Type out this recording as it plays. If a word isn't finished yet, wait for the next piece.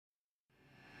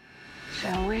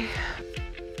Shall we?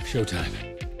 Showtime.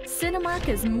 Cinemark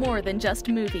is more than just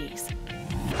movies.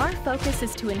 Our focus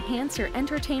is to enhance your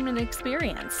entertainment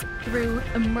experience through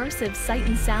immersive sight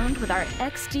and sound with our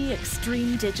XD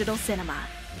Extreme Digital Cinema.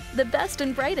 The best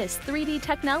and brightest 3D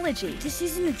technology. This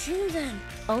isn't a dream then.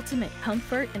 Ultimate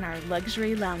comfort in our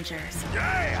luxury loungers.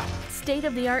 Yeah!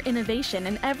 State-of-the-art innovation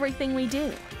in everything we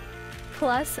do.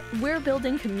 Plus, we're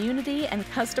building community and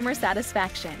customer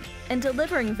satisfaction and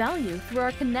delivering value through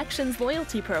our Connections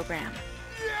loyalty program.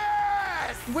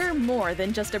 Yes! We're more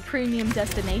than just a premium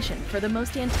destination for the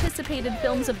most anticipated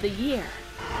films of the year.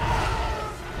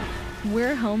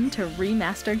 We're home to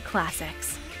remastered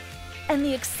classics and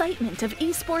the excitement of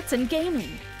esports and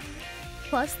gaming,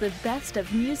 plus the best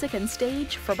of music and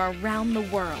stage from around the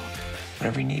world.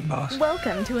 Whatever you need, boss.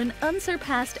 Welcome to an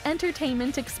unsurpassed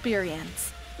entertainment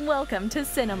experience. Welcome to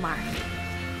Cinemark.